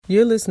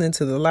You're listening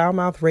to the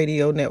LouddMouth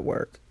Radio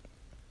Network.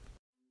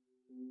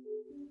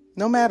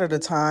 No matter the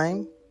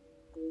time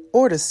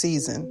or the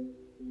season,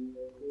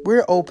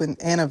 we're open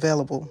and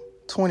available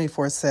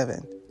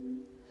 24/7.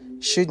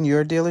 Shouldn't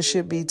your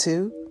dealership be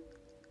too?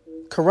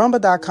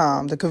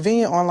 Carumba.com, the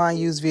convenient online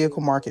used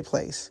vehicle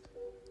marketplace.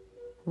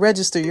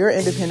 Register your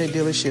independent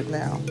dealership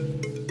now.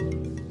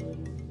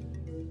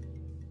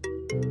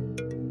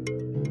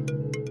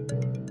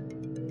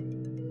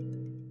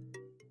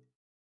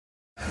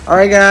 All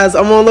right, guys,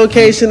 I'm on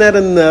location at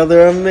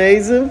another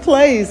amazing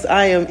place.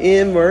 I am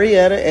in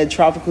Murrietta at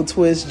Tropical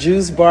Twist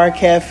Juice Bar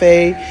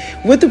Cafe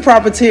with the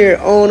proprietor,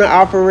 owner,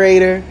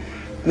 operator,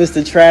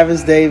 Mr.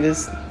 Travis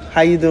Davis.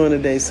 How you doing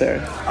today,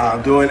 sir?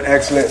 I'm doing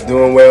excellent,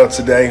 doing well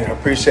today. I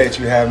appreciate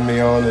you having me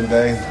on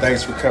today.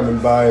 Thanks for coming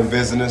by and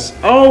visiting us.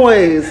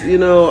 Always,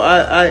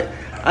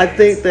 I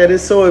think that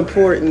it's so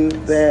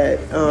important that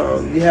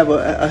you have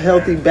a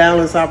healthy,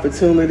 balanced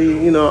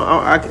opportunity.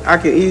 I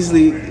can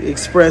easily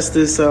express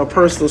this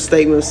personal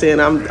statement saying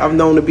I'm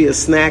known to be a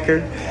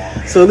snacker,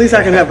 so at least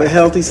I can have a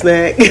healthy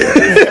snack.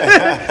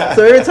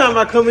 So every time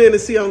I come in to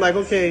see, I'm like,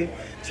 okay,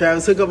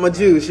 Travis, hook up my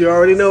juice. You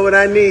already know what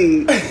I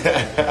need.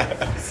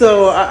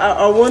 So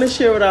I want to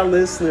share with our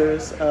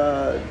listeners,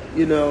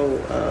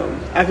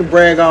 I can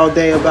brag all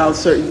day about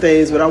certain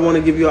things, but I want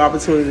to give you an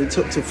opportunity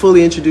to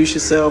fully introduce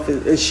yourself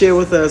and share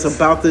with us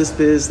about this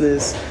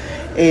business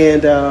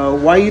and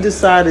why you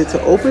decided to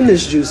open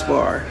this juice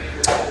bar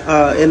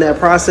in that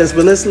process.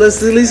 But let's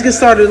at least get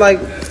started.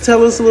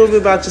 Tell us a little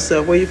bit about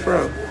yourself. Where you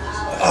from?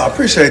 I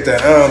appreciate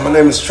that. My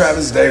name is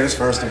Travis Davis,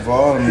 first of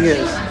all. I'm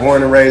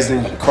born and raised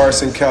in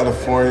Carson,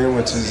 California,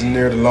 which is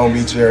near the Long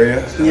Beach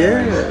area.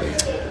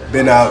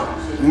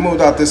 We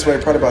moved out this way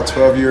probably about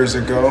 12 years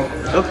ago.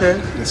 Okay.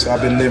 And so I've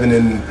been living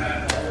in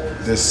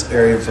this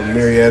area from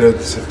Murrietta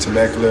to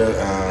Temecula,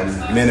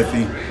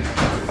 Menifee.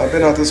 I've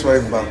been out this way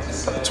about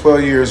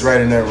 12 years, right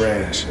in that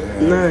range.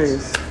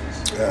 Nice.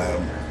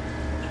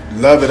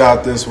 Love it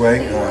out this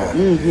way.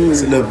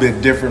 It's a little bit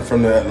different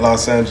from the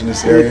Los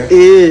Angeles area. It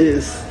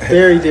is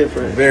very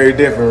different. Very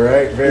different,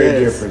 right? Very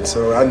different.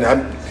 So I've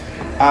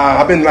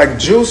been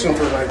juicing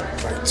for like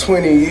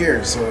 20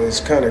 years. So it's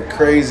kind of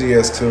crazy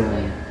as to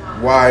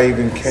why I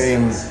even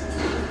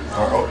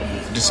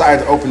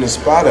decided to open this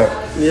spot up.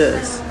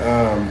 Yes.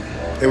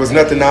 There was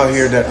nothing out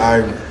here that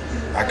I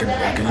could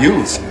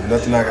use.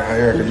 Nothing out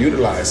here I could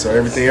utilize. So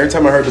every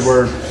time I heard the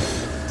word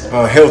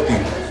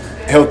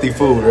healthy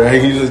food, right?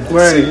 You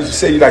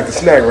say you like the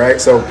snack, right?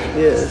 So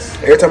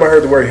every time I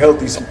heard the word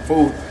healthy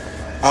food,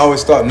 I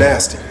always thought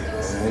nasty.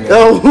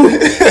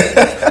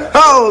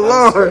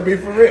 Oh Lord! Be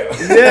for real.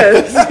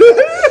 Yes. I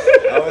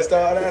always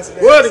thought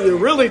nasty. What do you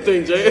really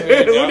think, Jay?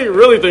 What do you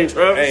really think,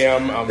 Travis? Hey,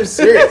 I'm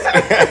serious.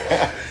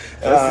 That's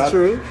the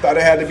truth. I thought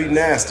it had to be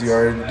nasty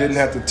or it didn't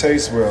have to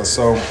taste well.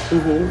 So,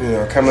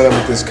 coming up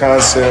with this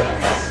concept.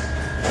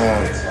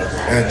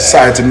 I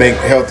decided to make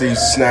healthy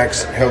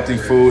snacks, healthy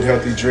food,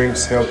 healthy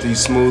drinks, healthy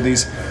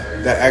smoothies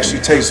that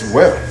actually taste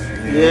well.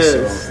 Yes.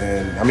 So,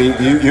 and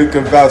you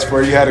can vouch for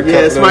it. You had a couple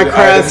of it's my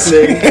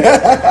craftsman.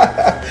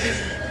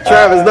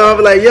 Travis, no, I'm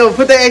like, yo,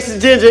 put that extra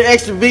ginger,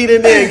 extra beet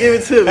in there, give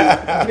it to me.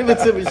 Give it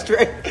to me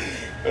straight.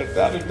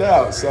 Without a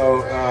doubt.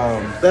 So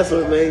that's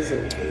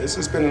amazing. It's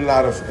just been a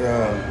lot of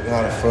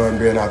fun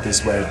being out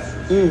this way.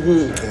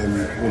 And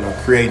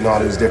creating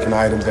all these different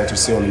items that you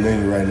see on the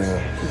menu right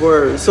now.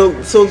 Word. So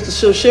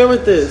share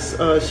with this.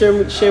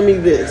 Share me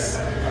this.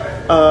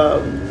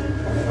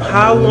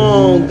 How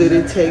long did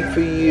it take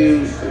for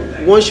you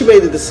once you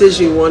made the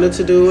decision you wanted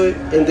to do it,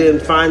 and then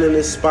finding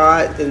this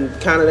spot and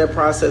kind of that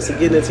process of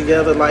getting it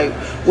together?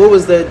 What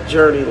was that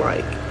journey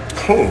like?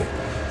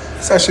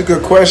 That's actually a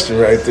good question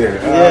right there.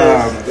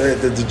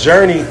 Yes. The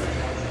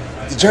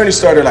journey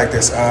started like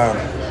this.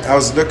 I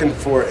was looking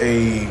for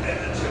a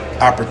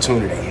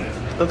opportunity.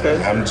 Okay.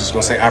 I'm just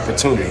gonna say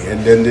opportunity,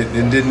 and then it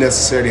didn't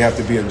necessarily have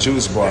to be a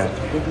juice bar.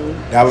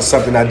 That was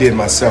something I did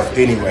myself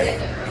anyway.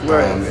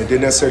 Right. It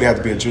didn't necessarily have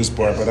to be a juice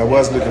bar, but I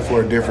was looking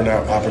for a different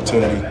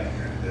opportunity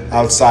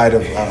outside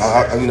of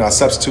I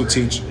substitute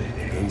teach,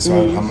 and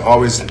so I'm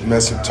always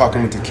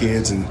talking with the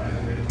kids and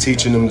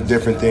teaching them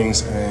different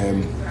things,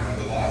 and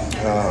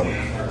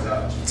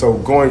so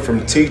going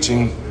from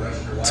teaching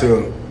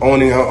to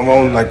owning, I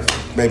own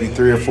maybe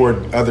 3 or 4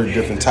 other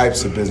different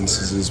types of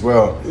businesses as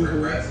well.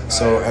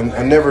 So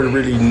I never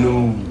really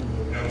knew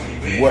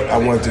what I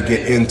wanted to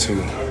get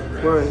into,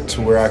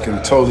 to where I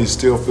can totally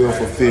still feel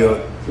fulfilled,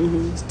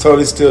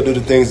 totally still do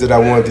the things that I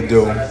wanted to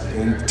do,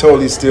 and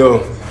totally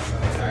still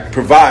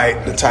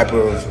provide the type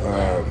of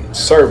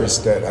service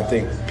that I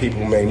think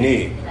people may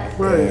need.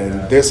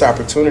 And this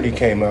opportunity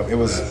came up. It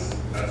was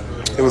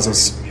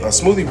a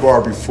smoothie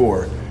bar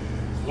before.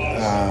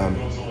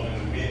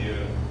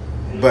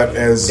 But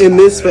as in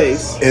this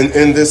space,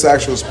 in this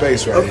actual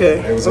space, right? Okay.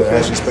 It was an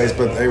actual space,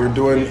 but they were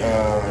doing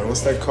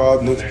what's that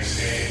called?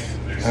 It's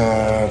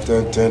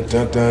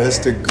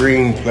the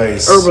green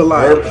place.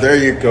 Herbalife. There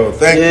you go.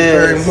 Thank you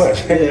very much.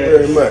 Thank you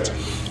very much.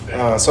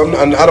 So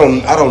I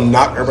don't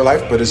knock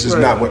Herbalife, but it's just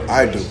not what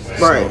I do.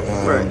 Right.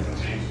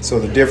 So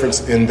the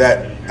difference in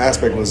that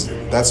aspect was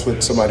that's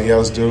what somebody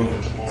else do.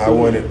 I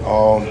want it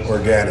all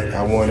organic.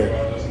 I wanted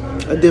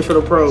a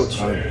different approach,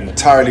 an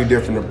entirely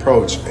different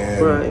approach,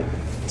 and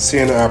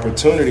seeing the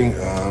opportunity,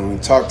 we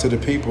talked to the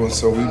people, and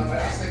so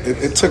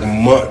it took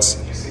months.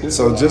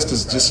 So just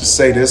to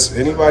say this,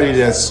 anybody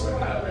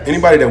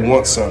that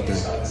wants something,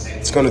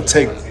 it's going to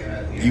take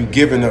you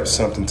giving up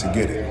something to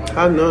get it.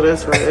 I know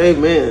that's right.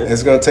 Amen.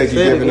 It's going to take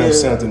you giving up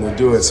something to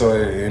do it. So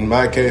in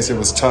my case, it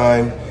was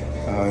time.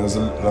 It was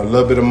a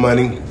little bit of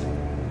money,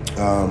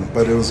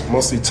 but it was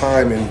mostly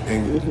time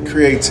and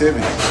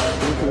creativity.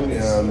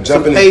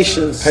 Jumping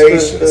patience.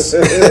 Patience.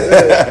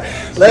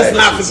 Let's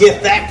not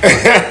forget that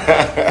part.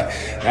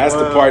 That's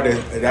the part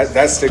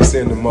that sticks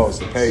in the most,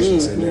 the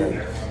patience in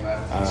there.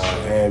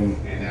 And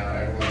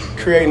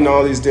creating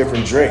all these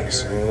different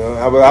drinks.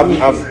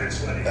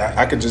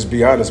 I could just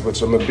be honest,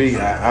 which I'm gonna be.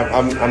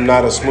 I'm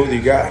not a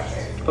smoothie guy.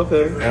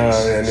 Okay.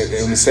 And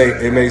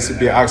it may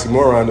be an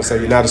oxymoron to say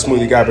you're not a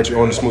smoothie guy, but you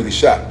own a smoothie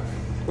shop.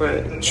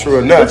 Right. True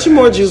enough. But you're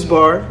more juice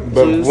bar.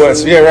 But juice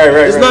once, right.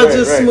 It's not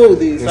just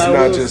smoothies. It's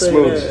not just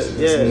smoothies.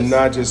 Yes. It's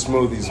not just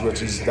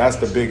smoothies, that's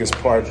the biggest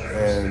part,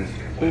 and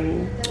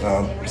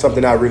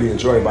something I really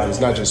enjoy about it. It's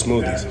not just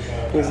smoothies.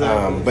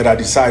 Exactly. But I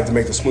decided to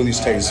make the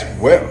smoothies taste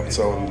well.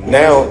 So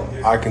now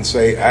I can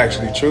say,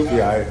 actually,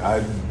 truthfully,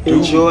 I do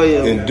enjoy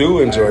them and do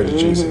enjoy the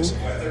juices.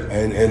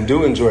 And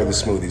do enjoy the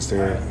smoothies.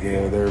 They're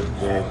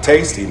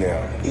tasty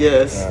now.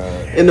 Yes.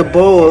 In the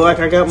bowl, like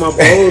I got my bowl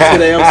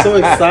today. I'm so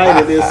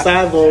excited. The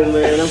acai bowl,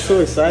 man. I'm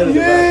so excited about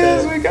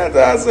that. Yes, we got the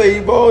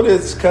acai bowl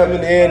that's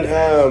coming in.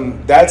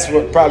 That's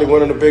probably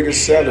one of the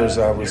biggest sellers,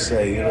 I would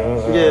say.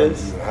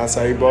 Yes.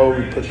 Acai bowl.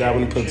 We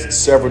put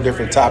several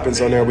different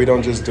toppings on there. We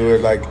don't just do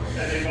it like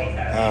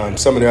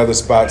some of the other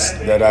spots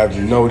that I've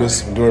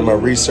noticed during my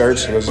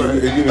research.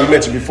 You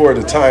mentioned before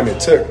the time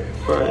it took.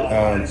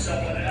 Right.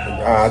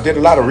 I did a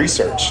lot of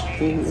research.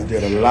 I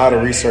did a lot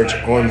of research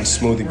on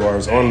smoothie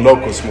bars, on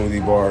local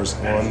smoothie bars,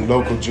 on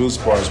local juice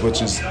bars,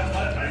 which is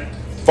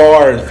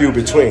far and few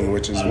between,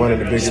 which is one of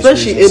the biggest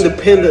especially reasons.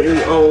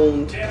 Independently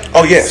owned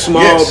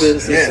small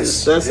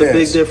businesses. That's a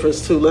big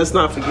difference, too. Let's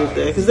not forget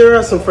that. Because there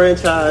are some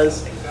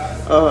franchise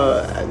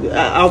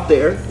out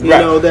there,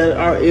 that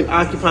are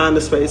occupying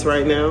the space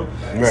right now.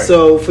 Right.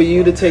 So for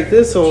you to take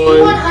this on... Do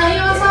you want honey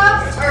on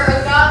top? Or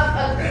agave?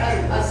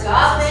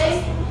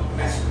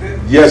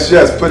 Yes,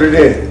 put it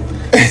in.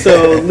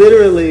 So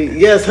literally,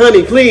 yes,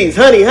 honey, please,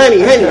 honey. I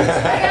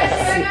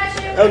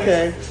got you.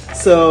 Okay,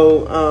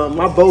 so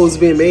my bowl is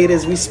being made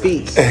as we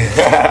speak.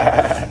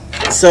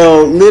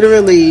 So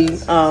literally,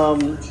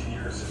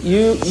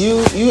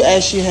 you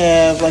actually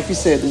have, like you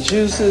said, the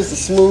juices, the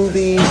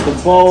smoothies, the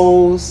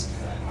bowls.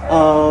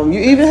 You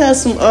even have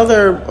some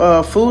other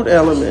food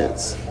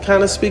elements.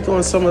 Kind of speak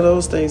on some of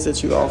those things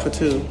that you offer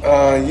too.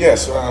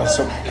 Yes.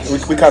 So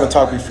we kind of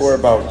talked before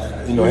about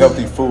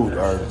healthy food,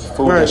 or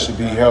food that should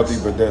be healthy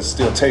but that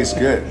still tastes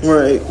good.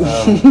 Right.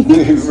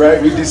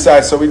 Right. We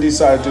decided to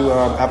do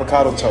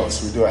avocado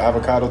toast. We do an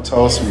avocado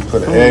toast. We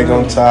put an egg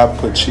on top,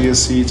 put chia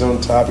seeds on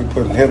top, we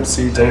put hemp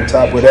seeds on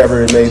top,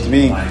 whatever it may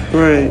be.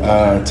 Right.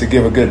 To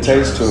give a good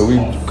taste to it. We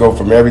go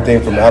from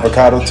everything from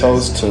avocado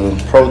toast to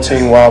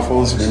protein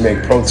waffles. We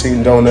make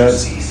protein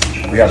donuts.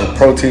 We have a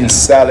protein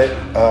salad.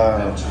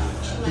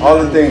 All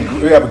the things.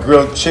 We have a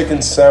grilled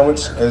chicken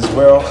sandwich as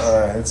well.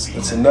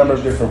 It's a number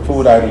of different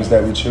food items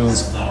that we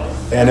choose,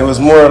 and it was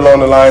more along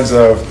the lines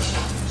of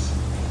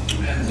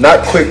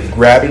not quick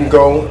grab and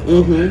go.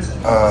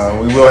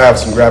 We will have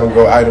some grab and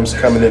go items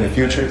coming in the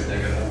future,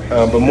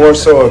 but more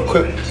so a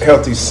quick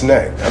healthy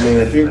snack. I mean,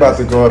 if you're about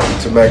to go up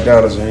to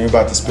McDonald's and you're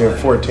about to spend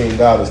 $14, $13,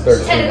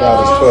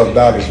 $12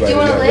 right in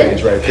that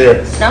range right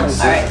there. No, all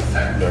right.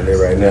 Right there,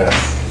 right now,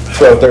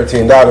 $12,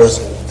 $13.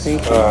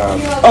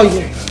 Oh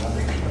yeah.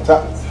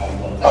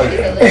 Oh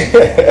yeah.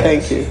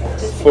 Thank you.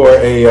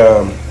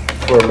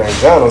 For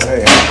McDonald's,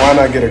 hey, why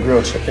not get a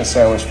grilled chicken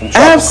sandwich from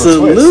Tropical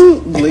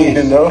Absolutely.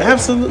 Twist?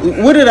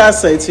 Absolutely. What did I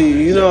say to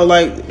you?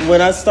 Like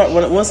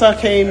once I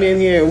came in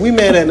here, we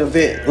met at an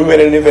event.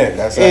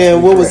 That's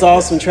and what was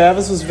awesome,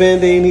 Travis was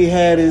vending. He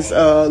had his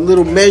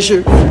little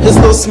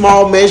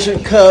small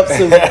measured cups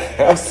of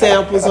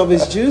samples of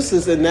his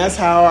juices, and that's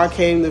how I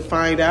came to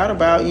find out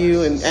about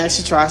you and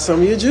actually try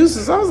some of your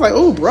juices. I was like,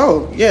 oh,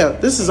 bro, yeah,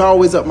 this is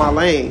always up my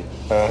lane.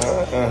 And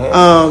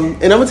I'm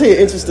gonna tell you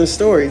an interesting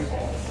story.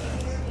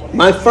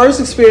 My first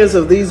experience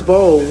of these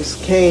bowls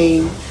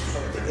came,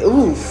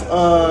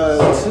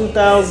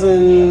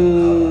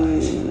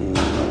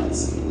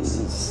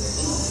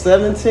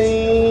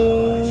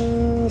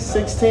 2017,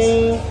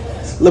 16.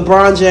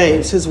 LeBron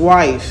James, his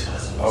wife,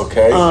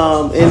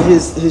 and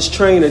his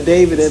trainer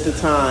David at the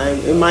time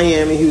in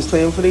Miami. He was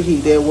playing for the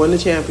Heat. They had won the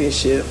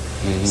championship.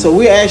 So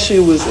we actually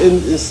was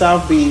in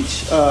South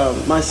Beach.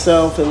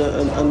 Myself and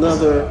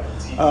another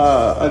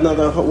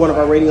one of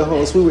our radio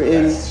hosts. We were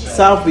in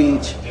South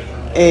Beach.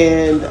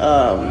 and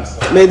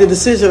made the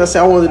decision. I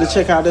said I wanted to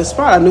check out this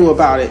spot. I knew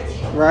about it,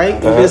 right?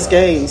 In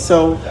Biscayne.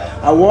 So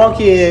I walk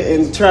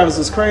in, and Travis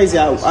was crazy.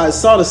 I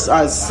saw this.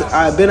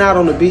 I'd been out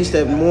on the beach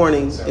that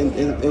morning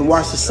and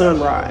watched the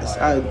sunrise.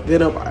 I'd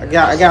been up. I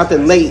got out there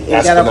late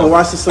and got up and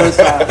watched the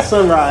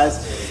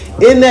sunrise.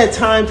 In that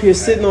time period,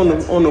 sitting on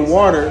the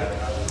water,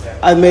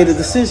 I made a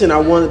decision. I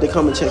wanted to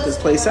come and check this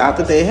place out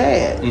that they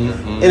had.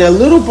 In a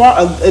little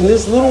bar, in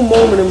this little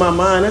moment in my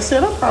mind, I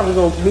said, I'm probably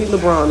going to meet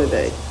LeBron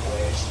today.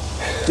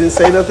 Didn't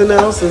say nothing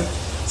else.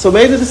 So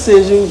made the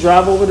decision,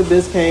 drive over to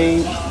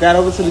Biscayne, got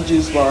over to the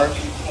juice bar.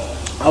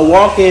 I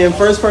walk in,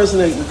 first person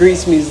that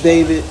greets me is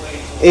David,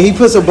 and he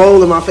puts a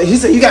bowl in my face. He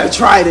said, you got to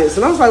try this.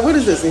 And I was like, what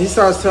is this? And he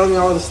starts telling me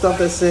all the stuff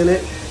that's in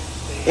it.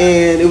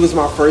 And it was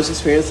my first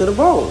experience at a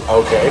bowl.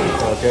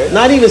 Okay.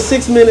 Not even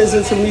 6 minutes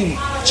into me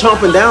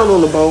chomping down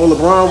on the bowl,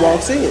 LeBron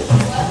walks in.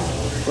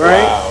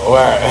 Right?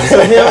 Wow. So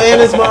him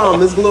and his mom,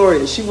 Miss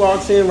Gloria, she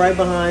walks in right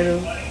behind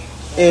him.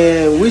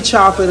 And we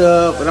chop it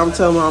up, and I'm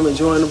telling him I'm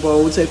enjoying the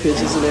bowl. We take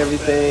pictures and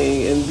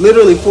everything. And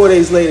literally 4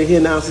 days later, he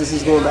announces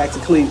he's going back to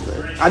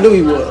Cleveland. I knew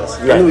he was.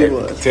 Yeah, I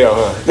could tell,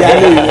 huh? Yeah, I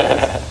knew he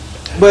was.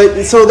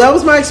 But so that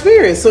was my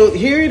experience. So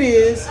here it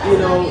is,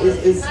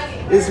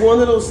 it's one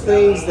of those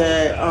things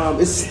that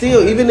it's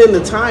still, even in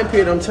the time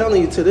period, I'm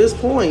telling you, to this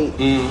point,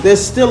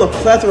 there's still a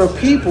plethora of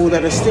people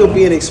that are still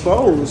being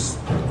exposed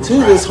to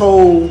this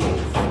whole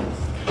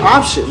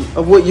option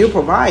of what you're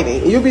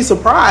providing. And you'll be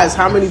surprised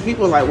how many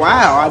people are like,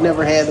 wow, I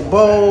never had the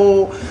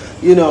bowl,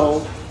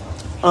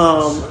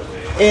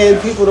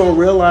 and people don't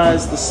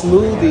realize the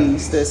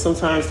smoothies that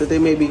sometimes that they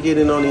may be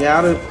getting on the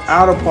outer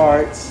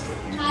parts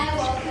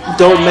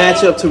don't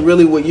match up to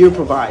really what you're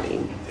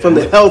providing. From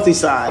the healthy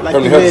side, like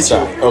you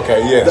mentioned.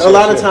 Okay, yeah. A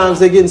lot of times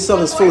they're getting stuff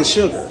that's full of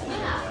sugar.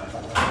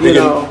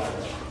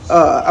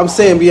 I'm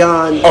saying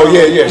beyond.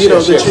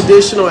 The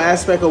traditional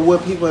aspect of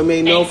what people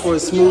may know for a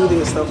smoothie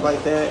and stuff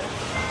like that.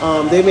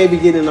 They may be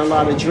getting a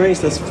lot of drinks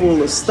that's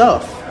full of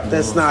stuff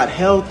that's not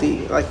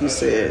healthy, like you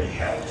said.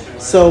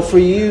 So for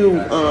you,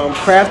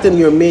 crafting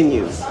your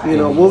menu,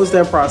 what was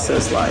that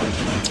process like?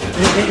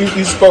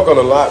 You spoke on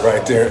a lot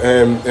right there,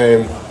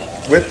 and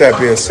with that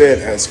being said,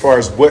 as far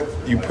as what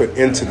you put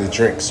into the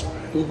drinks,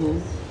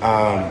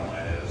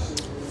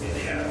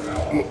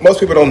 most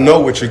people don't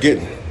know what you're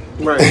getting.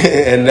 Right.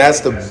 And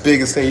that's the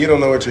biggest thing. You don't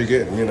know what you're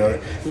getting.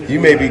 You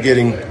may be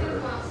getting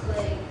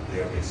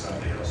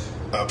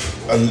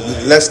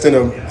less than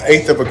an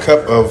eighth of a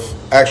cup of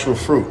actual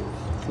fruit.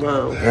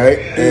 Wow. Right?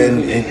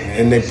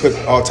 And they put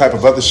all type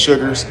of other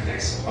sugars,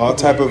 all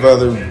type of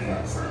other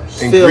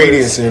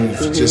ingredients in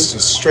just a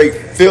straight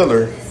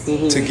filler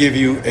to give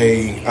you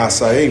a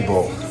acai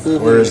bowl.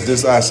 Whereas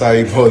this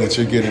acai bowl that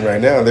you're getting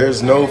right now,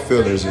 there's no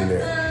fillers in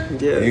there.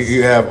 Yes.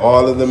 You have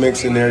all of the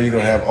mix in there. You're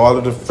going to have all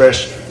of the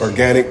fresh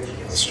organic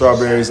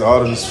strawberries,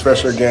 all of the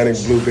fresh organic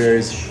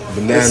blueberries,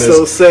 bananas. It's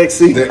so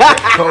sexy. The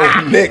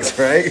whole mix,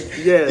 right?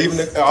 Yes.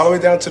 Even all the way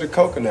down to the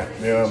coconut.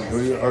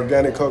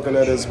 Organic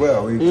coconut as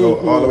well. We go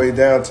all the way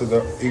down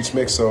to each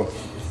mix. So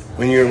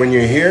when you're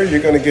here,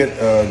 you're going to get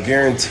a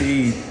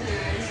guaranteed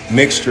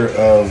mixture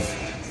of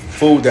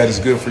food that is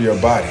good for your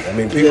body. I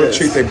mean, people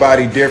treat their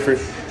body different,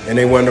 and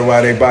they wonder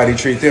why their body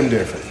treat them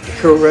different.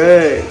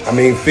 Correct. I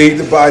mean, feed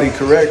the body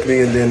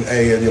correctly, and then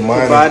your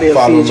mind will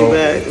follow feed you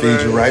back.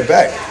 Feed you right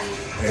back.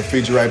 And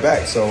feed you right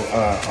back. So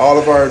all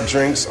of our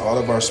drinks, all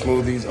of our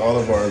smoothies, all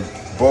of our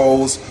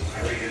bowls,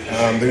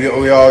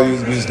 we all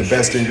use the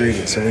best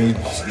ingredients. And we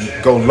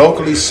go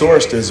locally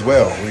sourced as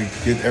well. We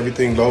get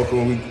everything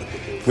local.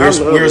 We're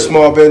a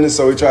small business,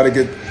 so we try to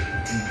get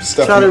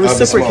stuff. Try to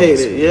reciprocate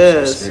it,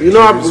 yes.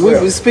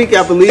 We speak,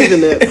 I believe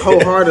in that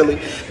wholeheartedly.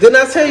 Then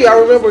I tell you, I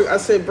remember I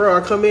said, bro,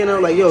 I come in,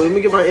 I'm like, yo, let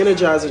me get my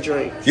Energizer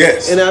drink.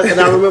 Yes. And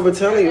I remember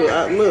telling you,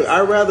 look,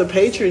 I'd rather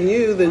patron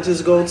you than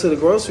just go to the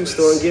grocery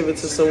store and give it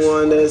to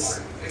someone that's,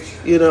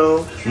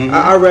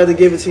 I'd rather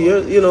give it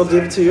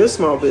to your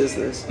small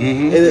business.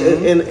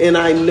 And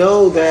I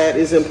know that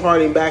is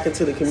imparting back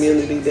into the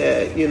community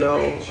that,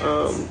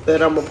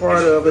 that I'm a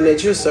part of and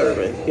that you're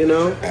serving,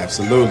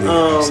 Absolutely.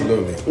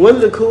 Absolutely. One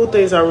of the cool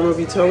things I remember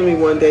you telling me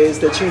one day is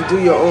that you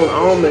do your own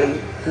almond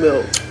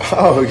milk.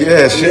 Oh,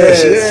 yes.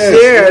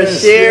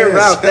 Share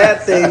about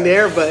that thing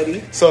there,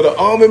 buddy. So the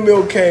almond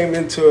milk came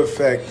into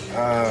effect.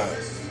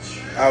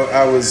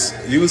 I was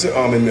using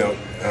almond milk.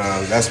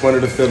 That's one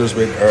of the fillers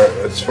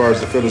as far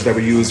as the fillers that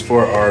we use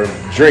for our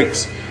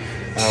drinks.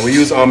 We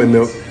use almond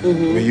milk,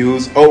 we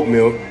use oat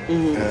milk,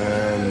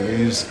 we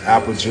use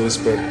apple juice,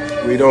 but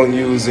we don't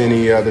use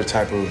any other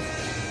type of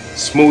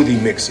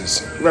smoothie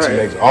mixes.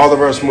 Right. All of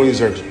our smoothies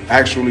are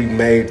actually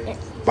made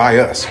by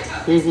us.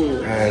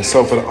 And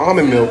so for the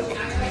almond milk,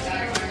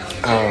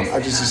 I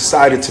just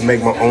decided to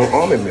make my own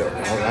almond milk.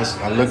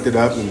 I looked it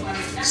up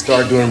and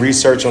started doing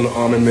research on the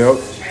almond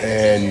milk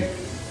and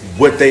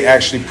what they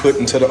actually put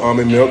into the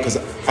almond milk, because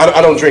I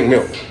don't drink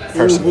milk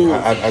personally.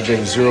 I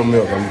drink zero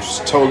milk. I'm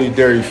just totally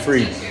dairy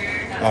free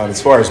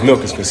as far as milk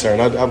is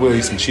concerned. I will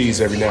eat some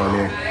cheese every now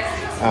and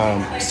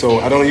then. So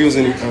I don't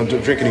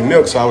drink any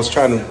milk. So I was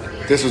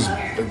this was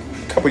a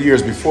couple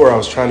years before, I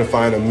was trying to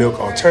find a milk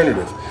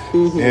alternative.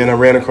 and I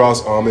ran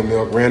across almond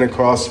milk, ran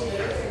across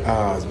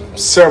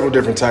several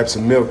different types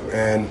of milk,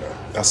 and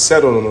I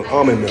settled on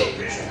almond milk.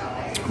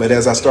 But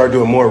as I started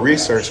doing more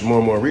and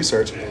more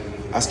research,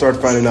 I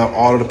started finding out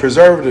all of the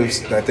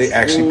preservatives that they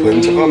actually put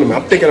into almond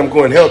milk. I'm thinking I'm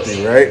going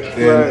healthy, right?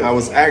 And I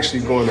was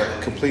actually going the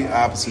complete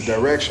opposite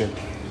direction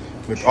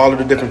with all of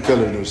the different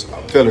fillers,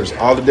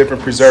 all the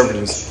different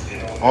preservatives,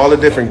 all the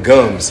different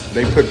gums.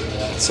 They put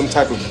some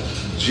type of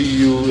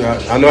GU.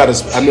 I know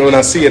when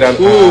I see it. I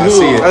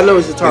see it. I know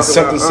what you're talking it's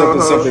something,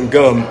 about. something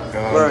gum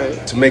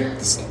to make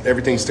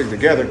everything stick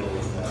together.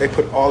 They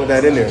put all of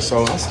that in there.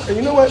 So I said,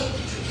 you know what?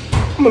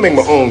 I'm gonna make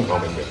my own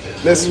almond milk.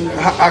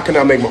 How can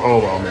I make my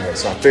own almond milk?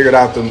 So I figured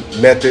out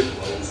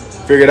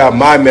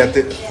my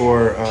method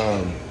for.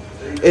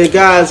 And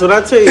guys, when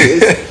I tell you,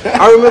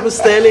 I remember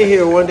standing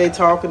here one day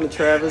talking to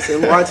Travis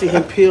and watching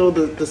him peel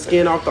the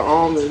skin off the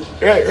almond.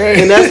 Right.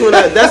 And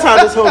that's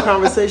how this whole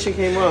conversation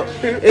came up.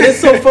 And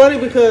it's so funny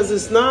because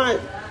it's not.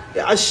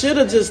 I should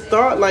have just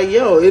thought like,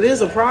 yo, it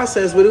is a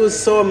process, but it was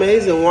so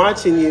amazing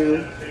watching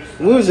you.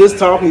 We was just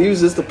talking, you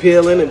was just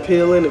peeling, and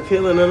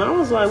I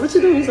was like, what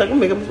you doing? He's like, I'm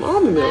making some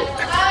almond milk.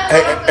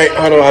 Hey,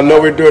 hold on, I know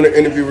we're doing an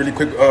interview really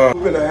quick.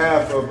 Scoop and a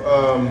half of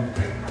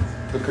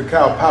the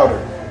cacao powder.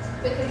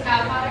 The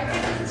cacao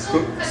powder?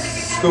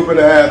 Scoop and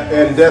a half,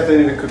 and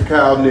definitely the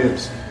cacao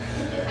nibs.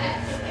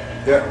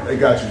 Yeah, they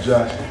got you,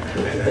 Josh.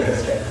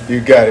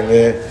 You got it,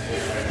 man.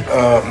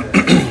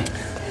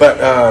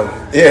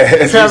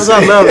 Yeah. Travis,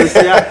 I love it.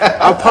 See,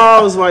 I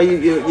paused while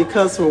your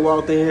customer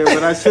walked in here,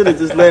 but I should have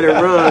just let it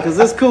run because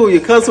it's cool.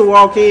 Your customer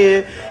walk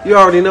in, you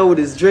already know what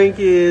his drink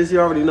is, you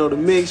already know the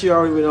mix, you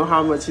already know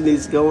how much he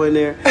needs to go in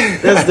there.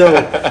 That's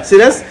dope. See,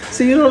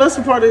 that's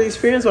a part of the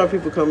experience why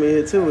people come in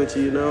here too with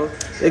you. You know,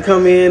 they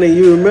come in and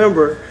you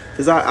remember.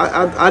 Because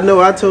I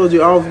know I told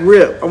you off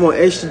rip, I want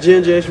extra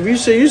ginger, extra. You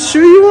say, you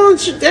sure you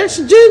want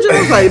extra ginger? I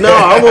was like, no,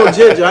 I want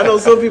ginger. I know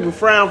some people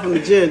frown from the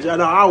ginger. I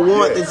know I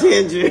want the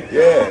ginger.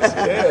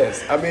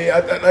 Yes. I mean,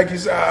 like you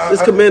said,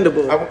 it's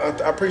commendable. I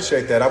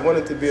appreciate that. I want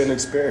it to be an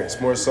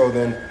experience more so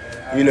than,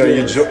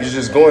 you're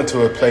just going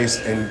to a place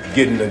and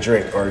getting a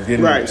drink or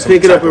getting some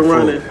pick it type up and of food.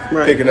 running.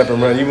 Right. Picking up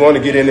and running. You want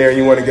to get in there and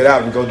you want to get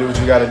out and go do what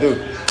you got to do.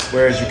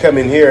 Whereas you come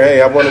in here, hey,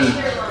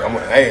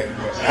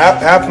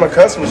 half my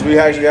customers, we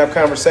actually have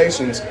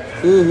conversations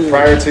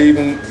prior to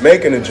even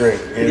making a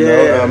drink. You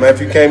know, if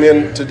you came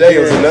in today, it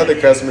was another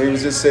customer. He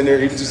was just sitting there,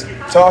 he was just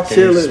talking,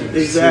 chilling,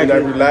 exactly, sitting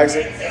there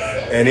relaxing,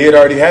 and he had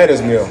already had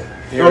his meal.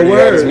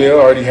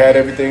 Already had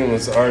everything,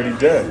 was already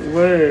done.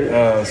 Word.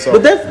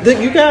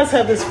 But you guys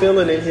have this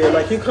feeling in here,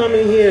 like you come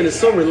in here and it's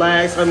so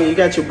relaxed. I mean, you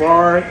got your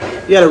bar,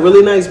 you got a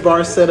really nice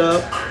bar set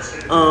up.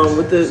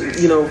 With the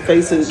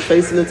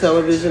facing the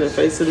television and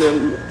facing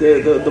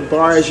the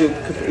bar as you're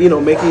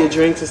making your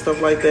drinks and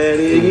stuff like that.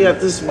 And you have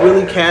this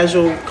really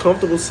casual,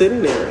 comfortable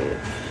sitting area.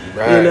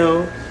 Right.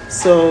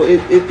 So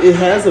it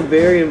has a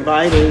very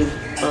inviting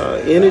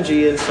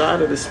energy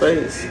inside of the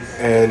space.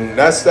 And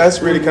that's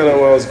really kind of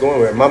what I was going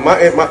with. My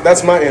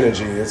that's my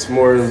energy. It's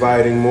more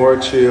inviting, more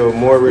chill,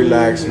 more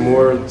relaxed,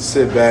 more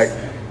sit back,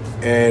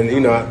 and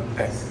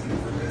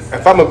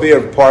if I'm going to be a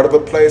part of a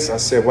place, I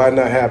said, why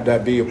not have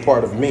that be a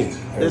part of me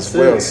as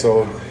well?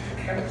 So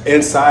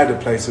inside the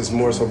place is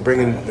more so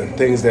bringing the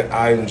things that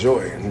I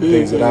enjoy and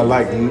things that I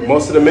like. And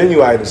most of the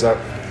menu items are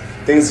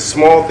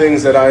small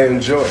things that I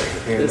enjoy.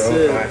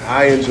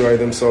 I enjoy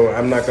them, so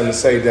I'm not going to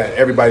say that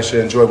everybody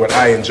should enjoy what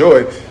I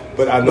enjoy,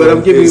 but I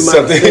know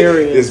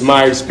it's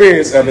my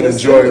experience of an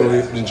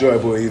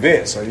enjoyable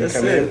event. So you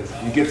come in,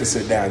 you get to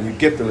sit down, you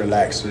get to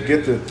relax, you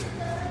get to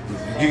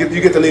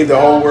leave the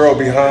whole world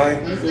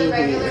behind,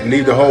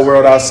 leave the whole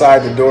world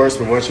outside the doors.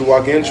 But once you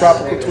walk in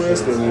Tropical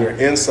Twist and you're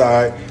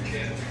inside,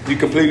 you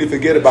completely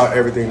forget about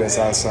everything that's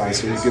outside.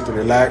 So you get to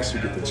relax,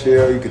 you get to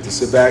chill, you get to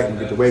sit back, and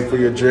you get to wait for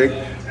your drink.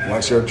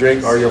 Once your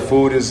drink or your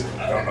food is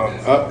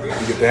up, you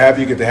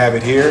get to have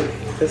it here,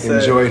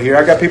 enjoy it here.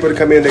 I got people that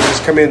come in, they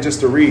just come in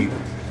just to read.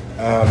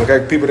 I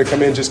got people that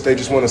come in they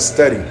just want to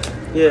study.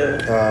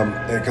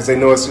 Because they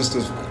know it's just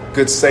a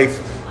good,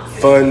 safe,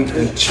 fun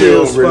and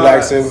chill,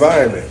 relaxed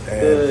environment.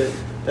 And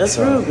that's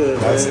real good.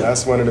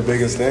 That's one of the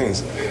biggest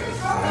things,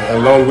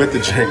 along with the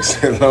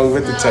drinks, along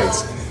with the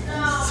taste.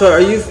 So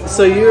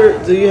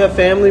do you have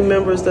family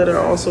members that are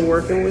also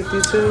working with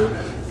you too?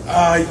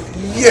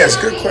 Yes,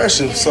 good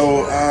question.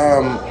 So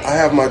I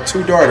have my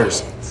two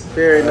daughters.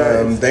 Very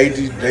nice.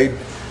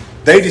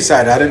 They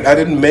decided. I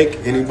didn't make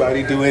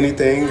anybody do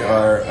anything,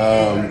 or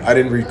I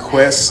didn't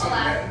request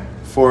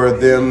for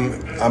them.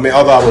 I mean,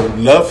 although I would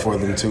love for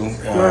them to.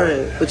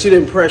 Right, but you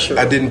didn't pressure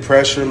them. I didn't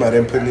pressure them. I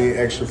didn't put any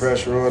extra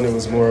pressure on. It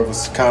was more of a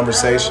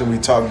conversation. We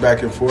talked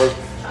back and forth,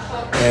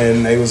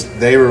 and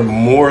they were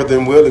more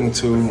than willing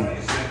to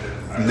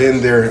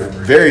lend their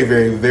very,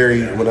 very,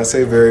 very, when I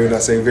say very, and I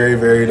say very,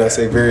 very, and I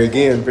say very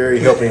again, very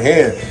helping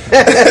hand.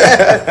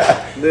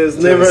 There's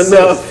never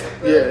enough.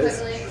 Yes.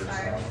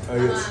 Oh,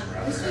 yes.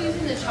 Are you still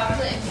using the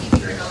chocolate and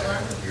peach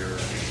granola?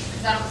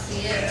 Because I don't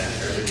see it.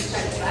 So you just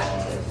try to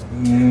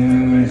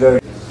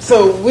back.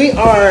 So we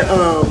are,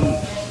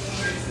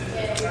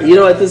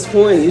 at this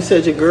point, you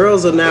said your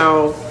girls are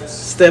now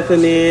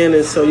stepping in,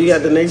 and so you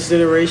got the next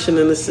generation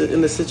in the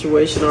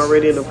situation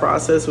already in the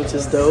process, which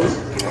is dope.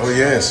 Oh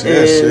yes,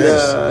 yes.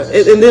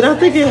 And then I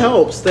think it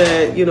helps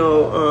that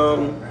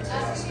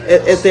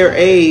at their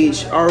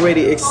age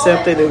already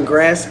accepting and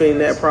grasping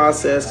that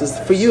process, because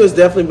for you it's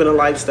definitely been a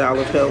lifestyle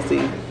of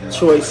healthy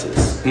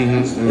choices,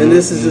 and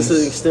this is just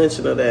an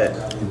extension of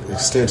that.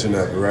 Extension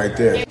of it, right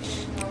there.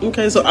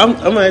 Okay, so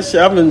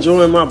I'm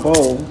enjoying my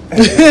bowl.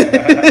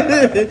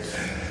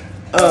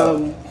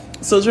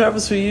 So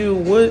Travis, for you,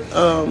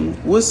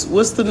 what's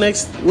the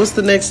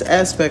next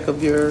aspect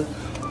of your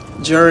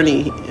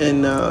journey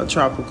in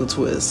Tropical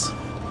Twist?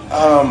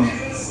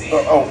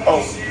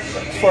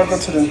 Before I go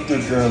to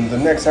the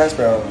next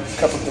aspect, a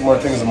couple of more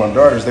things with my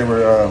daughters. They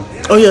were.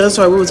 Oh yeah, that's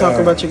right. We were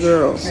talking about your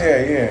girls.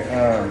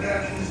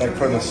 Yeah. Like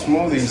for the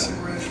smoothies,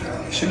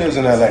 she lives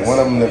in LA. One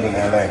of them lives in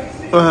LA.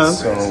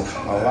 So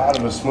a lot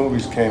of the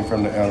smoothies came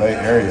from the LA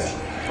area.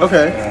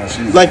 Okay.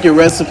 Like your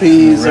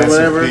recipes or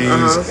whatever.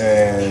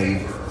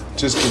 And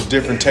just the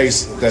different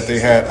tastes that they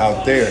had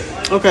out there.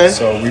 Okay.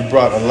 So we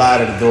brought a lot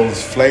of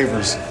those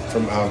flavors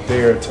from out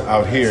there to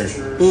out here.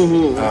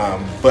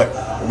 But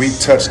we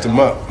touched them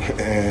up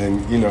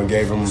and,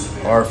 gave them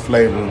our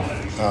flavor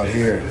out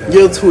here.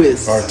 Your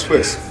twist. Our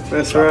twist.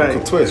 That's Tropical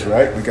right. twist,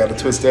 right? We got to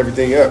twist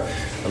everything up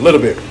a little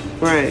bit.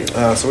 Right.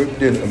 So we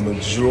did a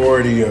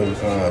majority of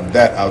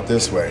that out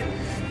this way.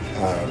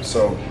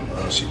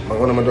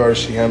 One of my daughters,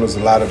 she handles a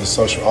lot of the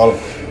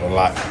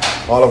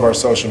all of our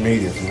social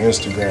media from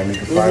Instagram. You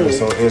can find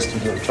us on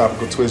Instagram,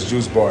 Tropical Twist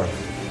Juice Bar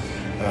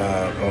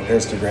on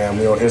Instagram.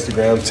 We're on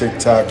Instagram,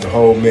 TikTok, the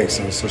whole mix.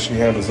 And so she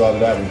handles all of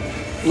that. And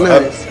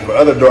my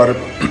other daughter,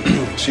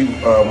 she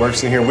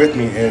works in here with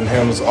me and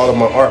handles all of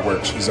my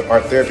artwork. She's an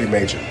art therapy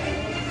major.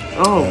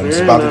 She's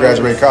about to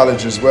graduate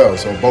college as well.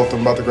 So both of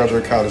them about to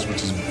graduate college,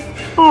 which is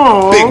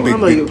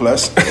big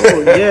plus.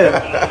 Oh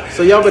yeah.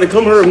 So y'all better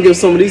come here and give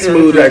some of these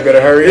smoothies. I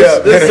better hurry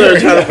up. This sir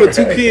trying to put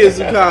 2 kids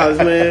in college,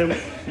 man.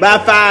 Buy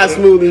 5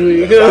 smoothies.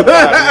 You get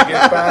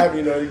 5.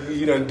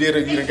 You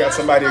done got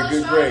somebody a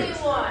good grade.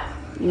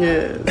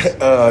 Yeah.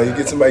 You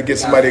get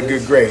somebody a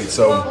good grade.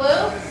 So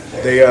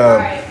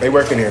they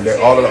work in here.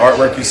 All of the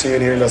artwork you see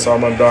in here, that's all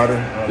my daughter.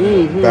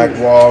 Back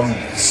wall,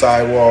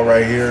 side wall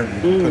right here.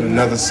 Put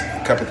another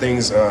couple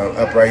things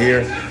up right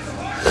here.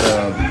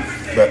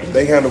 But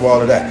they handle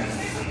all of that,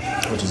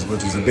 which is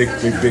a big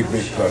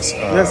plus.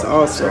 That's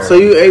awesome. So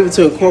you're able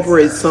to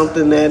incorporate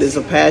something that is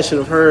a passion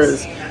of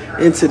hers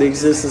into the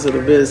existence of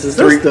the business.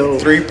 That's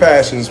dope. 3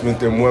 passions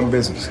within one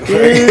business.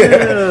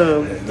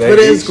 Yeah. But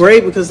it's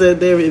great because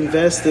they're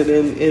invested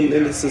in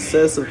the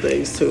success of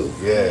things too.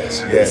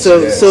 Yes. So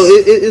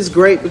it's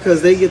great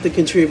because they get to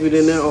contribute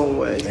in their own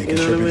way. They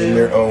contribute in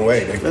their own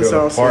way. They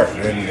feel a part,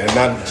 and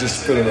not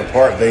just feeling a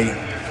part. They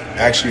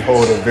actually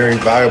hold a very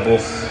valuable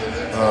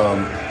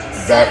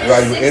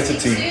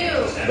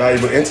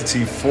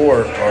entity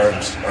for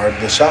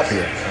the shop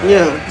here.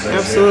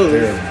 Absolutely.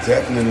 They're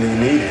definitely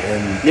needed,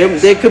 and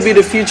they could be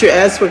the future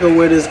aspect of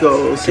where this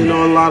goes. In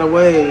a lot of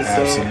ways. So.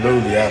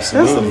 Absolutely. That's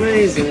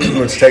amazing.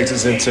 Which takes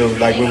us into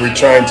like what we're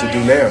trying to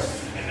do now.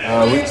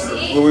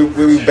 What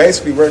we're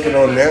basically working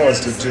on now is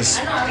to just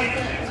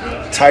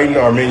tighten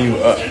our menu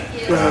up.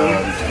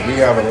 We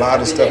have a lot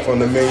of stuff on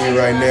the menu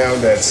right now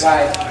that's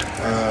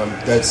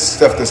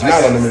stuff that's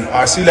not on the menu. All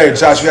right, see you later,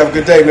 Josh. You have a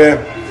good day, man.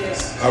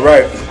 All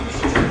right.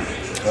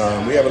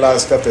 We have a lot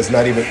of stuff that's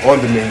not even on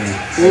the menu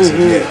as of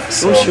yet.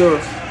 So, I'm sure.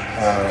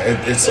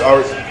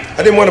 I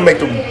didn't want to make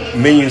the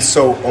menu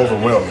so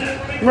overwhelming.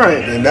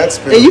 Right. And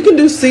and you can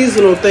do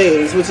seasonal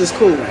things, which is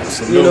cool.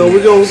 Absolutely.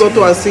 We're going to go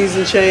through our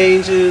season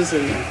changes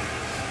and,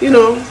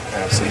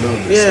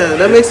 Absolutely. Yeah,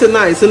 that makes it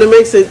nice. And it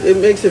makes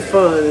it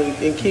fun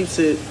and keeps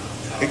it...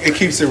 It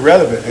keeps it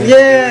relevant.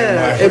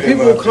 And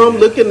people come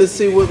looking to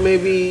see what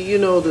maybe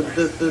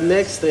the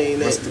next thing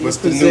that what's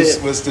the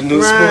new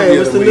right,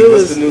 smoothie of the week?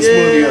 What's the new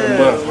smoothie of the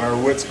month? Or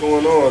what's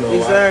going on? Or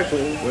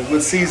exactly.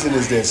 What season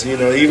is this?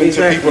 Even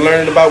to people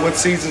learning about what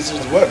seasons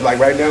is what. Like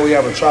right now we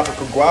have a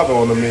tropical guava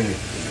on the menu.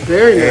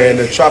 Very nice. And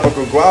the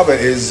tropical guava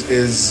is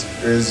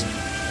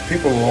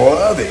people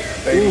love it.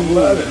 They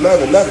love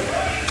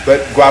it.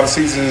 But guava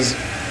season is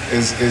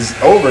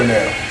over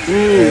now,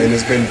 and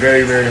it's been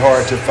very, very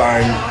hard to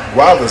find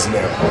guavas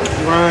now.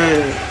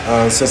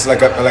 Right. Since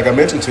like I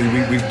mentioned to you,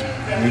 we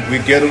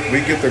get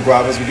the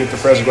guavas, we get the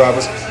fresh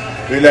guavas,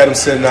 we let them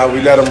sit out, we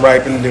let them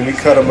ripen, then we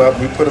cut them up,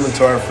 we put them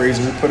into our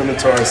freezer, we put them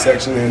into our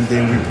section, and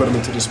then we put them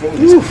into the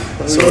smoothies.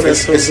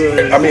 It's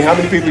good. I mean, how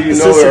many people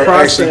are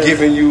actually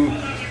giving you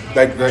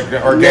like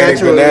organic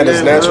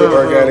bananas, natural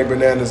organic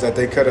bananas that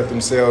they cut up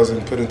themselves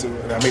and put into?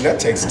 I mean, that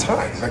takes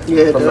time.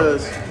 It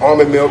does.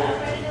 Almond milk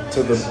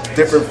to the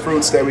different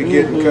fruits that we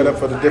get and cut up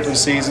for the different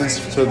seasons,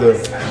 to the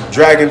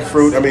dragon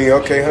fruit. I mean,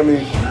 okay, how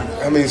many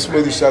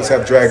smoothie shops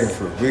have dragon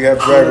fruit? We have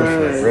dragon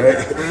fruit, right?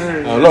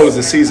 I don't know what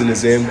the season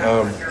is in,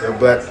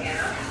 but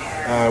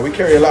We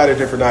carry a lot of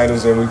different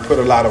items, and we put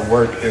a lot of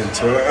work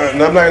into it.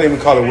 And I'm not going to even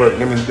call it work.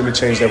 Let me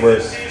change that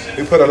word.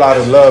 We put a lot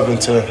of love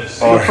into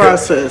our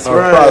process,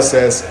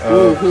 process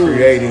of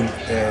creating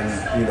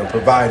and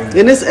providing.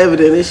 And it's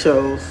evident. It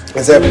shows.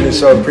 It's evident. It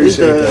shows.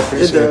 Appreciate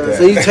that.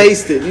 So you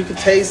taste it. You can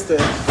taste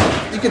it.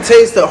 You can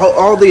taste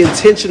all the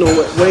intentional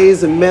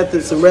ways and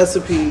methods and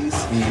recipes.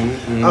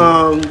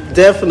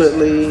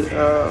 Definitely.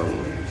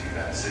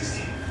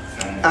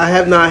 I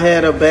have not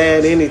had a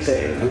bad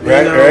anything.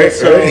 Right.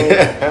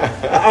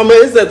 I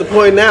mean, it's at the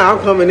point now. I'm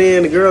coming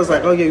in. The girl's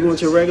like, "Oh yeah, you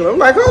want your regular?" I'm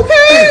like,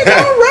 "Okay,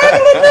 I'm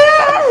regular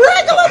now.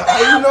 How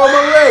you know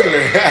I'm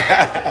regular?"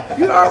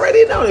 You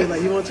already know. They're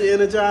like, "You want your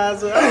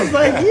Energizer?" I was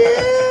like,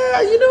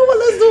 "Yeah, you know what?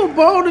 Let's do a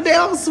bowl today.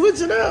 I'll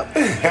switch it up."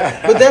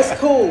 But that's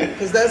cool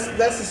because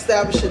that's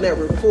establishing that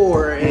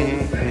rapport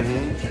and.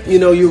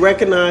 You're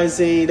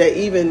recognizing that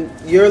even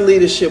your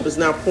leadership is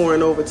now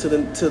pouring over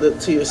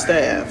to your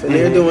staff, and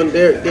they're doing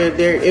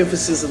their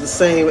emphasis of the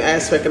same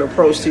aspect and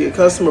approach to your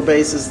customer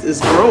base is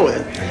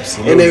growing,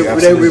 absolutely,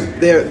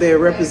 and they're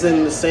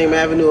representing the same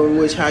avenue in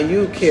which how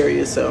you carry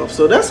yourself.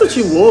 So that's what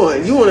you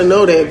want. You want to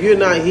know that if you're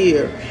not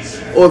here,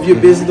 or if you're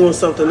busy doing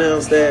something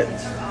else, that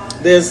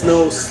there's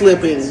no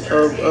slipping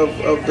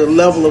of the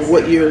level of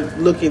what you're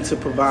looking to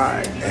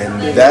provide.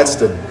 And that's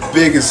the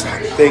biggest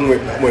thing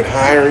with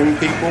hiring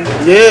people.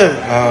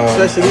 Yeah,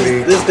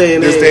 especially this day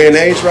and age. This day and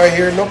age right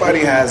here, nobody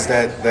has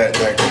that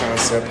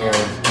concept of,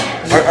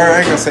 or I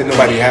ain't gonna say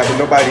nobody has it,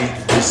 nobody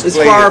it's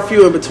far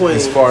few in between.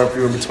 It's far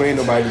few in between.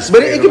 Nobody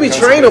But it can be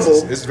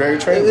trainable. It's very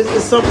trainable.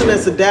 It's something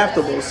that's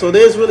adaptable. So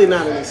there's really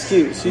not an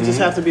excuse. You just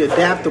have to be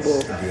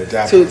adaptable,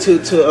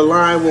 to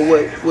align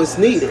with what's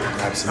needed.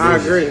 Absolutely. I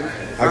agree.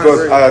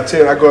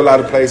 I go a lot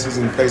of places,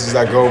 and places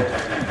I go,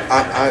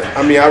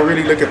 I mean, I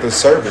really look at the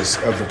service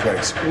of the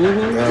place,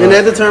 and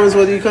that determines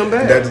whether you come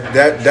back.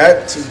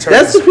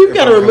 That's what people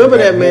got to remember.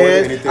 That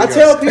man, I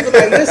tell people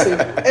like,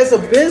 listen, as a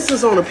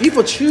business owner,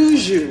 people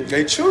choose you.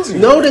 They choose you.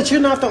 Know that you're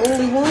not the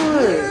only one.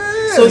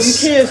 Yes. So you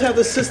can't have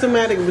the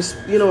systematic,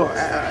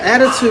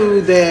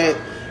 attitude that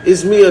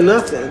it's me or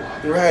nothing.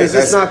 Right. Because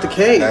it's not the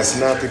case. That's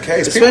not the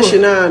case. Especially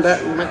now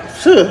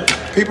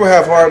people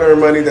have hard-earned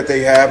money that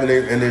they have,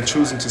 and they're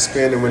choosing to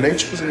spend. And when they're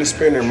choosing to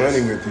spend their money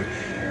with you,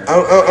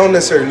 I don't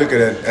necessarily look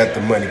at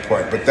the money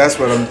part, but that's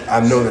what I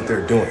know that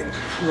they're doing.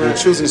 Right. They're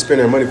choosing to spend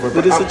their money for it.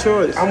 But it's a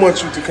choice. I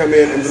want you to come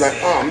in and be like,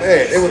 oh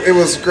man, it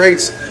was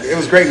great. It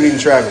was great meeting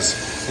Travis.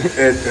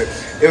 And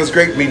it was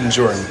great meeting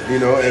Jordan.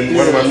 And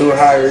one of my new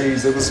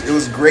hirees. It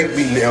was great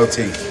meeting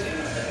LT.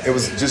 It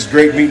was just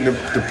great meeting the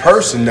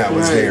person that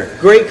was there.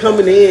 Great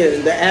coming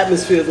in, the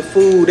atmosphere, the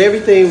food,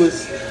 everything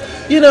was.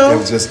 It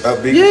was just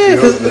upbeat. Yeah,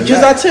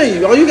 because I tell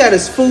you, all you got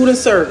is food and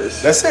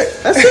service. That's it.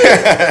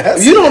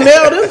 If you don't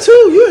nail them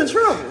two, you're in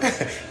trouble.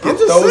 Get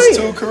those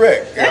two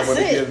correct. That's I'm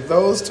going to get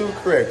those two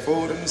correct.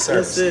 Food and the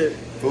service. That's it.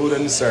 Food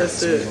and the service.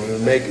 That's it. We're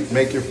going to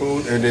make your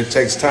food, and it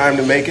takes time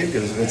to make it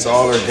because it's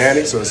all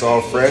organic, so it's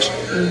all fresh.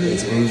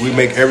 We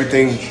make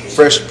everything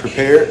fresh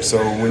prepared, so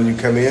when you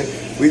come in,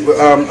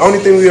 only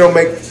thing we don't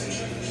make,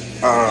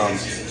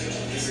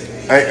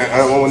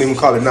 I won't even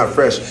call it not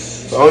fresh.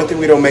 The only thing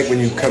we don't make when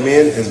you come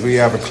in is we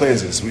have a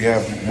cleanses. We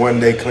have 1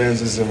 day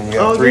cleanses and we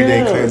have 3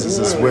 day cleanses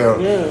as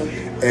well. Yeah.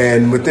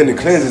 And within the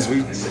cleanses,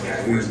 we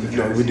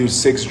do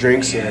 6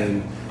 drinks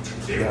and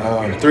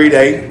 3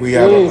 day. We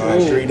have a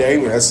 3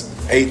 day. That's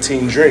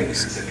 18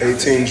 drinks.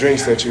 18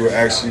 drinks that you will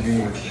actually be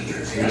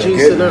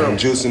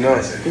juicing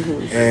up.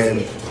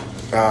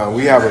 And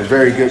we have a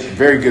very good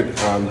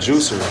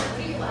juicer.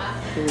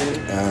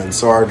 And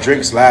so our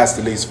drinks last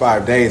at least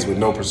 5 days with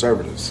no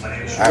preservatives.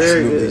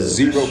 Absolutely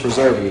zero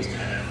preservatives.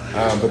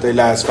 But they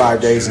last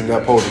 5 days and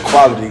uphold the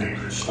quality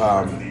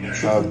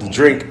of the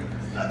drink.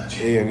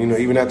 And,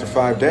 even after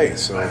 5 days.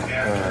 So,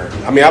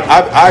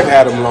 I've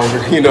had them longer.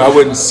 I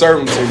wouldn't serve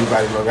them to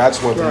anybody longer. I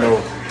just want to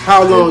know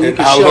how long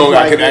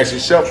I can actually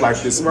shelf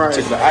life this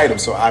particular item.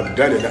 So I've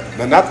done it.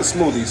 Not the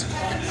smoothies,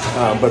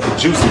 but the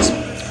juices.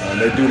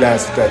 They do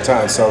last at that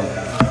time. So,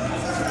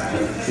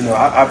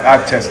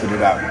 I've tested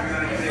it out.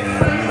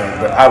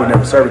 But I would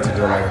never serve it to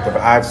them like that.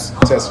 But I've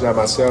tested it out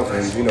myself,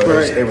 and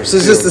they were. So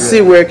just to see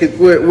where it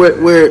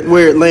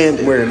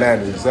landed. Where it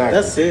landed,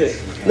 exactly. That's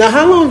it. Now,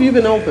 how long have you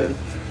been open?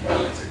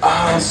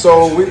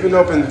 So we've been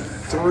open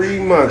 3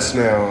 months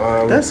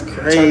now. That's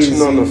crazy.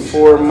 Touching on the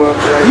 4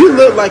 month. You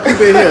look like you've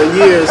been here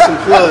years and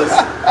plus.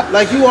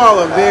 Like you all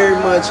are very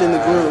much in the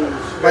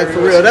groove. Like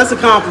for real, that's a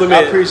compliment.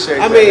 I appreciate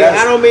that.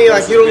 I don't mean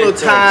like you don't look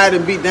tired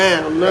and beat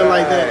down, nothing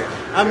like that.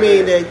 I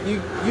mean that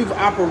you've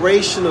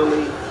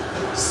operationally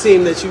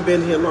seem that you've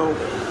been here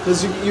longer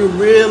because you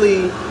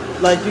really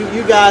like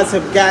you guys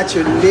have got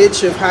your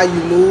niche of how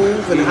you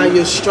move and how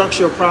your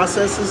structure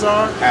processes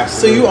are. Absolutely.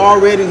 So you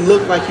already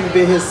look like you've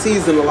been here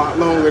seasoned a lot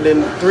longer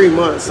than 3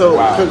 months. So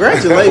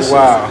congratulations.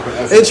 Wow.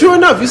 And true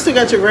enough, you still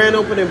got your grand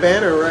opening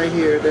banner right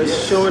here that's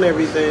showing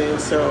everything.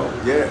 So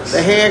the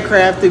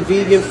handcrafted,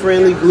 vegan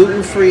friendly,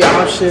 gluten free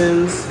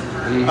options,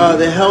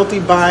 the healthy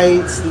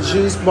bites, the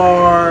juice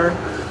bar.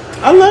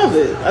 I love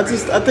it. I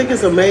think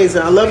it's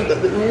amazing. I love it.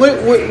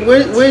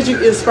 Where'd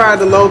you inspire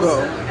the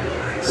logo?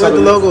 Where'd the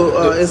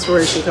logo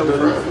inspiration come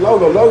from?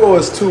 Logo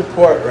is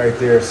two-part right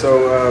there.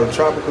 So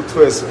Tropical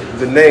Twist,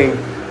 the name,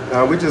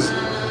 we just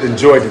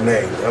enjoyed the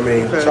name. I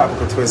mean,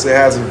 Tropical Twist, it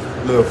has a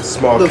little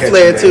small catchy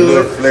flair name, to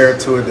little flair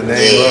to it. The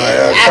name,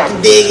 I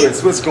can dig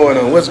Twist. What's going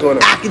on?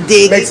 I can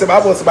dig it.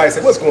 I want somebody to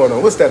say, what's going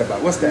on? What's that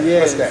about? What's that?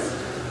 Yes. What's that?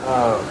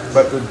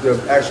 But the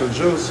actual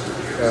juice,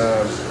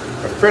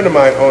 a friend of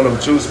mine owned a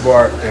juice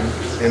bar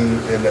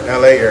in the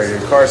LA area,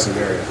 in Carson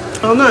area.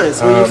 Oh, nice.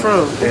 Where you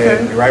from? Okay.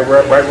 And right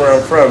where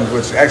I'm from,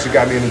 which actually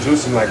got me into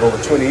juicing like over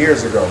 20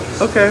 years ago.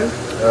 Okay.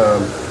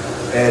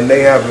 And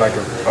they have like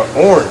a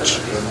orange,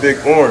 a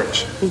big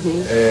orange,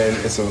 and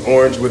it's an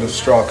orange with a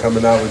straw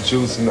coming out with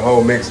juice and the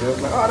whole mix. And I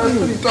was like, oh, that's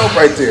pretty dope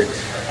right there.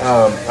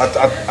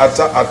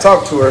 I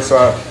talked to her,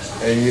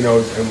 and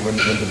when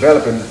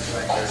developing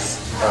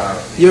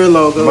your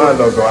logo, my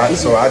logo, I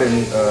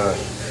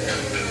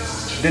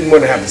didn't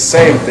want to have the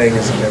same thing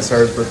as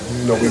hers, but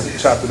we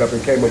chopped it up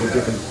and came up with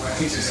different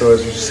pieces. So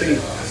as you see,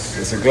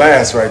 it's a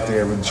glass right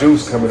there with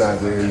juice coming out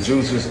there, and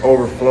juice is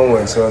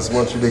overflowing. So I just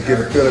want you to get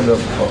a feeling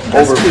of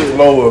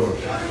overflow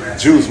of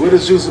juice. What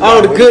is juice about?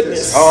 All the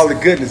goodness. All the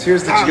goodness.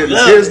 Here's the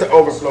goodness. Here's the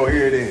overflow.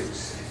 Here it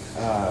is.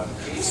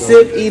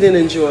 Sip, eat, and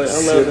enjoy. I love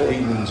it. Sip,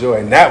 eat, and enjoy.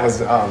 And that was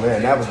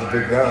that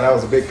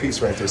was a big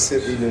piece right there.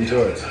 Sip, eat, and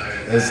enjoy.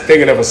 I was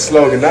thinking of a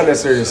slogan, not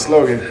necessarily a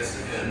slogan,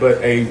 but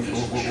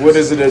what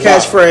is it about?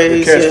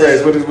 Catchphrase.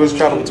 Catchphrase. Yeah. What's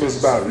Tropical Twist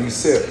about? You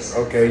sip,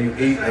 okay, you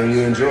eat, and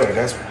you enjoy.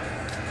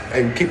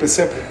 And keep it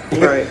simple.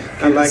 Right.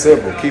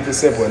 Keep it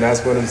simple. And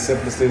that's one of the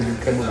simplest things we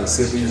come up with.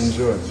 Sip, eat, and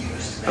enjoy.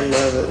 I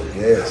love it.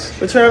 Yes.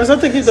 But Travis, I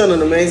think you've done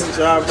an amazing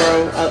job,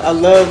 bro. I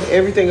love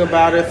everything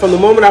about it. From the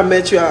moment I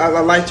met you, I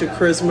liked your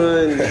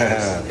charisma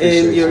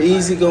and your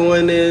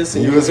easygoingness.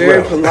 And you were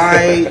very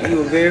polite. You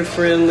were very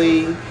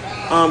friendly.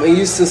 And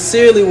you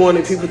sincerely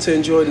wanted people to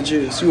enjoy the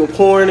juice. You were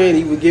pouring it,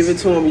 you would give it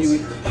to them,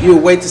 you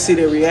would wait to see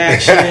their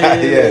reaction.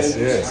 Yes.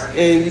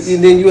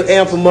 And then you would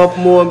amp them up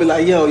more and be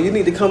like, yo, you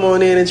need to come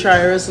on in and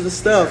try the rest of the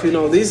stuff.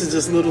 These are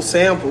just little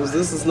samples.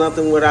 This is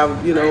nothing what I'm,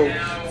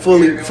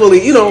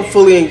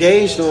 fully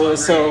engaged on.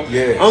 So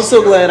I'm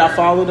so glad I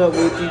followed up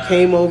with you,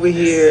 came over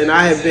here, and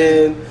I have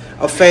been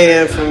a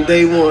fan from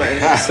day one.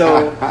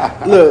 So,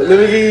 look, let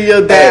me give you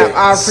your dap.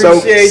 I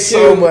appreciate you.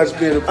 So much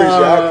being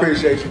appreciated. I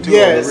appreciate you too.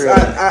 Yes,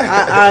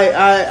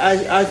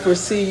 I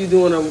foresee you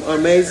doing an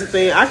amazing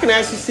thing. I can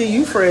actually see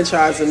you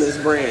franchising this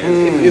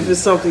brand if it's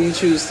something you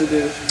choose to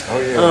do.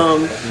 Oh,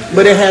 yeah.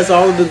 But it has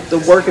all of the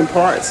working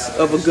parts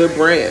of a good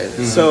brand.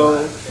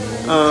 So,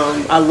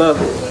 I love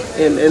it.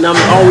 And I'm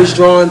always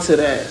drawn to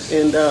that.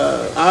 And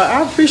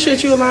I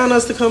appreciate you allowing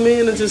us to come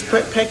in and just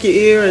peck your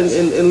ear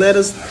and let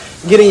us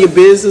get in your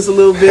business a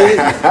little bit.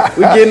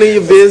 We're getting in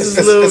your business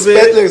a little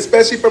bit.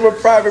 Especially from a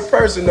private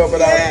person, though,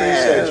 but I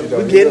appreciate you, though.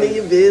 We're getting in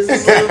your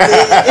business a little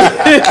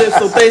bit.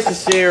 So thanks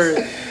for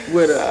sharing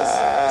with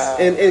us.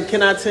 And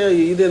can I tell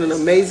you did an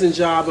amazing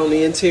job on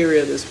the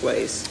interior of this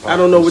place. I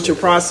don't know what your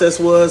process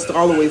was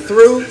all the way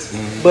through,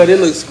 but it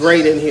looks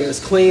great in here. It's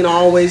clean,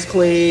 always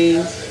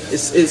clean.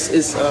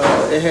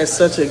 It has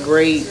such a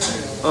great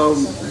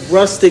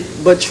rustic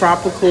but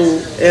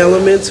tropical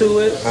element to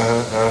it.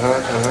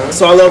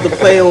 So I love to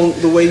play on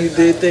the way you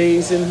did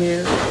things in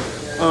here.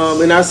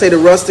 And I say the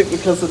rustic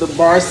because of the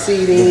bar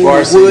seating,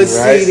 wood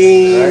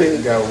seating. Right.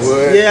 You got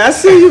wood. Yeah, I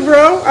see you,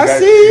 bro. I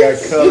see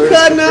you. You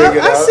cutting up.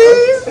 I see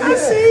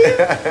you.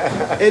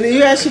 And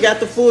you actually got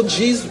the full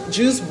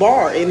juice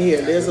bar in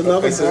here. There's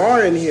another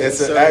bar in here.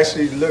 It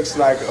actually looks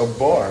like a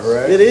bar,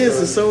 right? It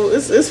is. So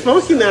it's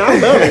funky now. I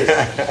love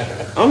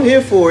it. I'm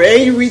here for it.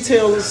 And you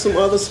retail some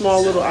other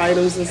small little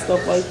items and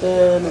stuff like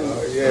that.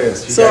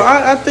 Yes. So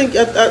I think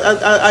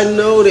I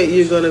know that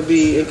you're going to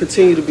be and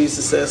continue to be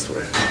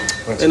successful.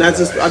 And I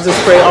just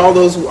pray all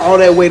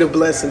that weight of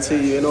blessing to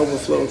you and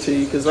overflow to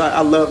you because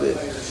I love it.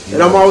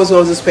 And I'm always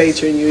going to just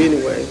patron you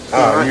anyway.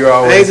 You're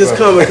always I ain't just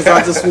coming because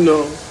I just,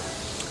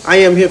 I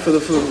am here for the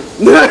food.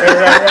 Right.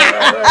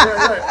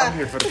 I'm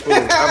here for the food.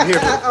 I'm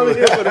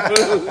here for the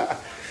food.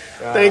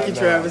 Thank you,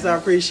 Travis. I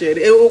appreciate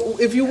it.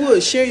 If you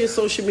would, share your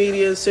social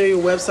media, share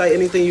your website,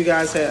 anything you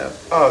guys have.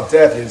 Oh,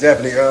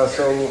 definitely.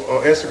 So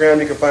on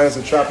Instagram, you can find us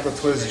at Tropical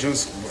Twist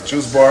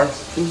Juice Bar.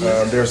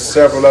 There's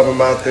several of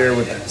them out there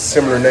with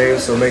similar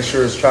names, so make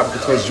sure it's Tropical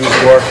Twist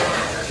Juice Bar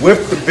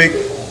with the big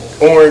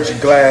orange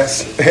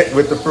glass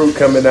with the fruit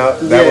coming out.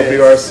 That would be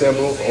our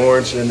symbol,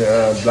 orange and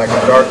like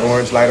a dark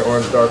orange, lighter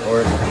orange, dark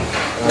orange.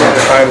 You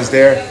can find us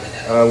there.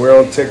 We're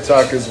on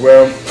TikTok as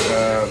well.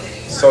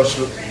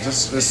 Social,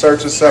 just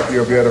search us up.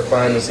 You'll be able to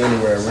find us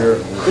anywhere.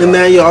 And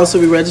now you'll also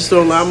be registered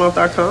on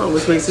LouddMouth.com,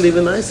 which makes it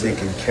even nicer. You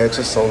can catch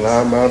us on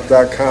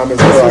LouddMouth.com as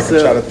well. I can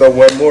try to throw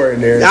one more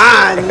in there.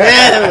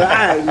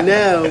 I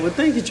know. But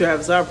thank you,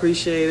 Travis. I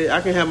appreciate it.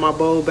 I can have my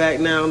bowl back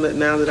now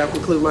that I've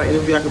concluded my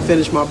interview. I can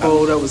finish my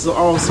bowl. That was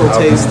all so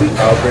tasty.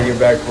 I'll bring it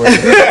back for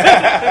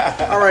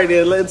you. All right,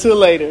 then. Until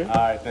later. All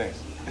right, thanks.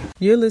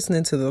 You're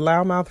listening to the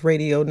LouddMouth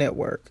Radio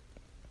Network.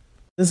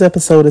 This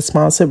episode is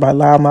sponsored by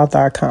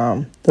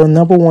LouddMouth.com, the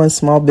 #1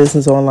 small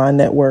business online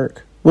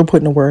network. We're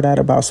putting the word out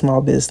about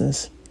small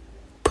business.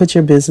 Put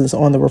your business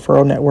on the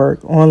referral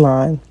network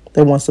online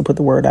that wants to put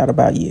the word out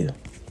about you.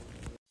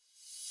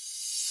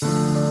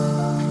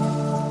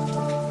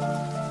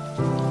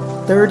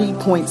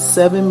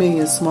 $30.7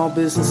 million small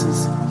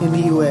businesses in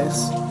the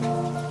U.S.,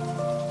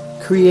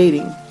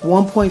 creating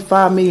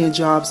 1.5 million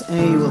jobs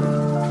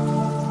annually.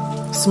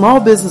 Small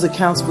business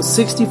accounts for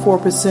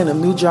 64% of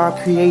new job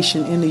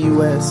creation in the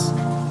U.S.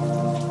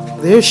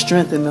 There's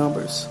strength in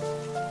numbers.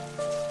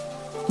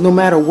 No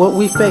matter what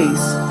we face,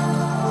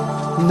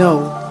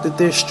 know that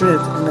there's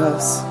strength in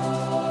us.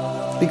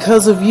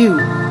 Because of you,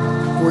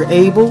 we're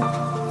able,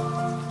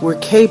 we're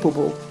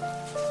capable,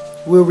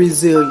 we're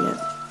resilient,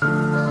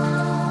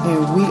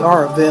 and we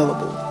are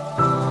available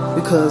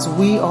because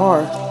we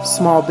are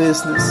small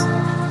business.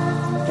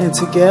 And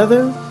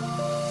together,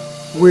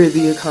 we're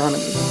the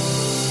economy.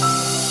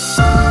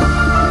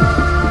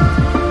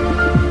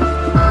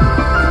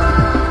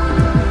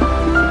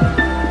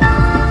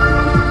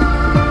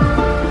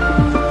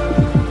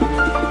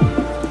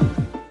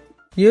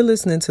 You're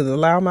listening to the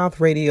LouddMouth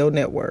Radio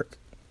Network.